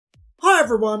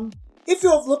everyone! If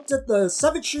you have looked at the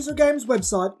Savage Shih Tzu Game's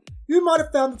website, you might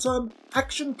have found the term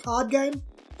action card game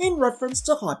in reference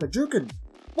to Juken.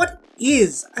 What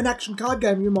is an action card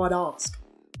game, you might ask?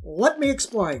 Let me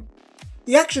explain.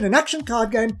 The action in action card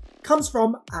game comes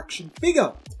from action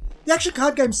figure. The action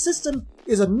card game system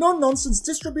is a non-nonsense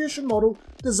distribution model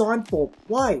designed for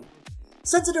play.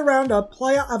 Centered around a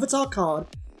player avatar card,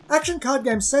 action card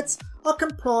game sets are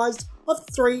comprised of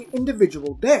 3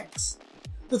 individual decks.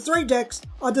 The 3 decks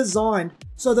are designed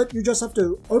so that you just have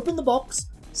to open the box,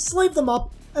 sleeve them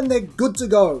up, and they're good to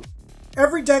go.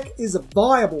 Every deck is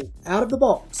viable out of the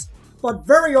box, but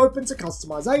very open to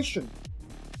customization.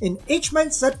 In each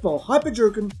main set for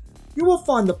Juken, you will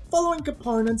find the following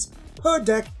components per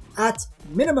deck at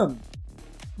minimum.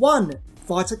 1.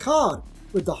 Fighter card,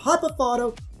 with the Hyper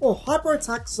Fighter or Hyper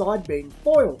Attack side being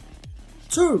foil.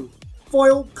 2.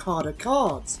 Foil carded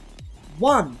cards.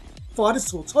 1.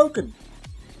 Fighter's Tool token.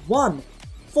 1.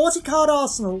 40 card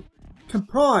arsenal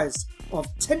comprised of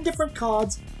 10 different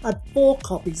cards at 4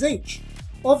 copies each.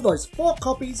 Of those 4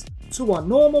 copies, 2 are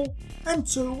normal and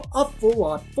 2 are full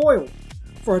art foil,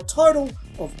 for a total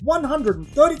of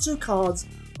 132 cards,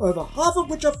 over half of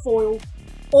which are foil,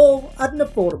 all at an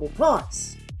affordable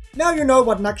price. Now you know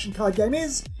what an action card game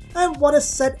is and what a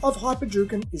set of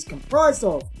Juken is comprised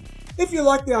of. If you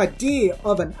like the idea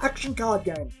of an action card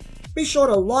game, be sure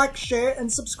to like, share and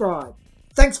subscribe.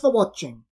 Thanks for watching.